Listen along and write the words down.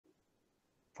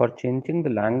For changing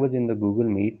the language in the Google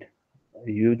Meet,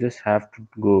 you just have to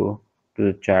go to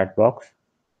the chat box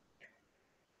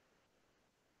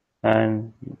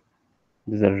and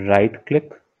there's a right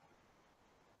click,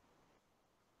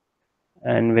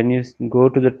 and when you go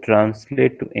to the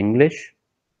translate to English,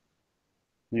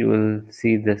 you will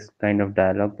see this kind of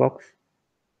dialog box.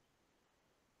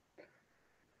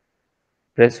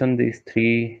 Press on these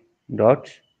three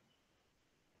dots,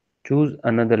 choose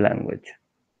another language,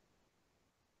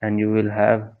 and you will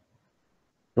have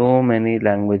so many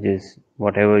languages,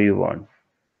 whatever you want.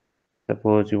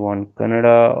 Suppose you want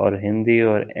Kannada or Hindi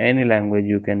or any language,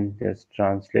 you can just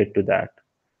translate to that.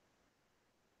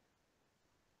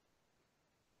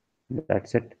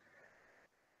 That's it.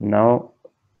 Now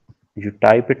you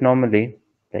type it normally,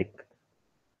 like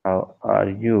how are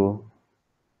you,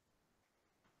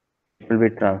 it will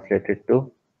be translated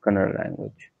to Kannada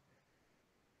language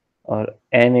or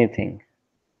anything.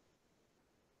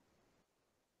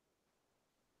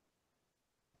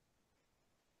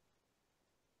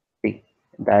 See,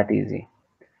 that easy.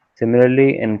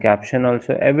 Similarly, in caption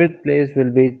also, every place will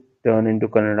be turned into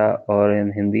Kannada or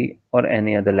in Hindi or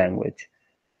any other language.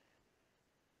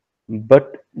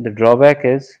 But the drawback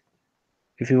is,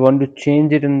 if you want to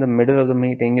change it in the middle of the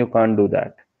meeting, you can't do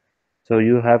that. So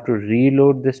you have to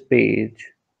reload this page.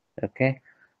 Okay.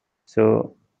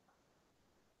 So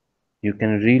you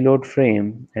can reload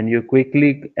frame and you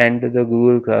quickly enter the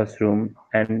Google Classroom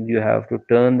and you have to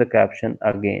turn the caption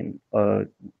again or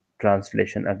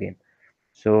translation again.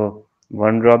 So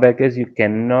one drawback is you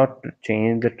cannot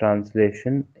change the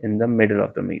translation in the middle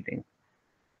of the meeting.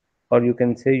 Or you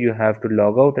can say you have to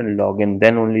log out and log in,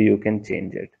 then only you can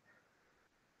change it.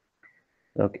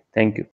 Okay, thank you.